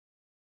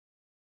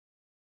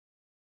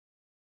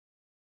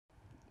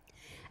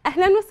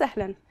أهلا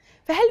وسهلا.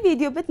 في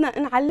هالفيديو بدنا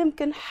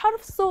نعلمكن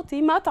حرف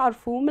صوتي ما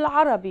تعرفوه من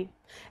العربي،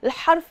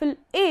 الحرف ال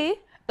A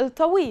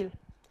الطويل.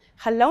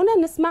 خلونا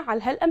نسمع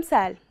على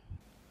هالأمثال.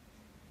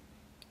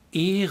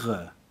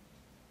 Ehre,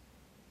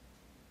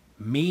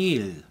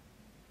 Mehl,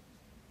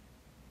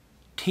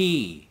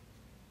 Tee.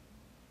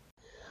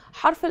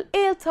 حرف ال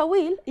A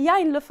الطويل يا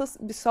ينلفظ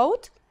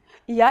بصوت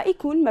يا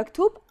يكون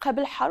مكتوب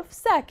قبل حرف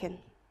ساكن.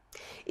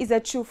 إذا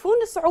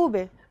تشوفون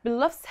صعوبة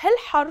باللفظ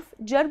هالحرف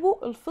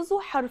جربوا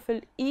الفظوا حرف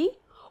ال E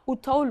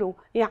وطولوا،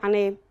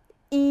 يعني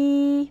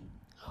إي،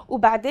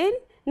 وبعدين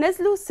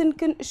نزلوا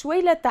سنكن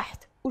شوي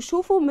لتحت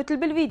وشوفوا مثل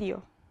بالفيديو.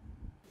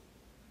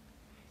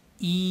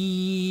 I.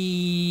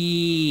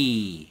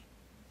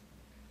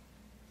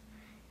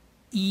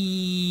 I.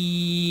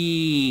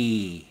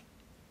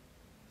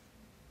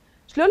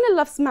 شلون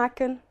اللفظ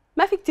معكن؟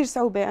 ما في كتير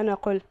صعوبة أنا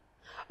أقول.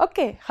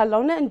 أوكي،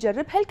 خلونا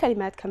نجرب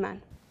هالكلمات كمان.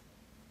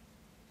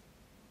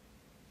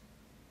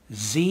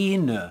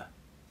 Sehne,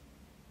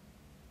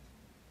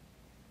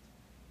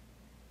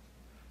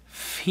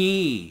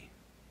 Fee,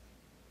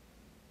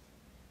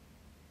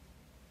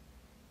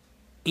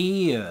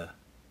 Ehe,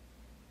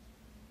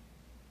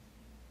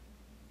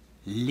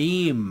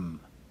 Lehm.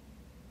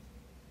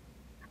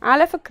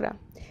 على فكرة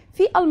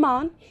في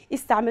ألمان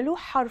يستعملوا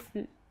حرف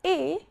ال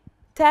A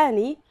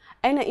تاني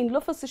أنا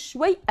ينلفظ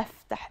شوي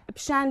أفتح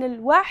بشان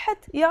الواحد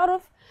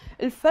يعرف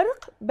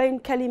الفرق بين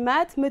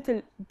كلمات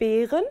مثل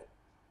بيغن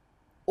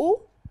و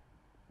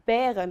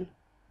باغن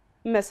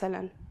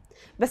مثلا،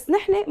 بس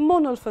نحن مو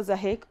نلفظها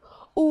هيك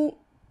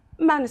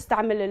وما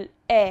نستعمل ال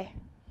A.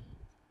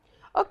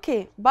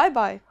 أوكي، باي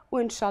باي،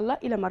 وإن شاء الله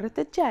إلى مرة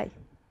الجاي.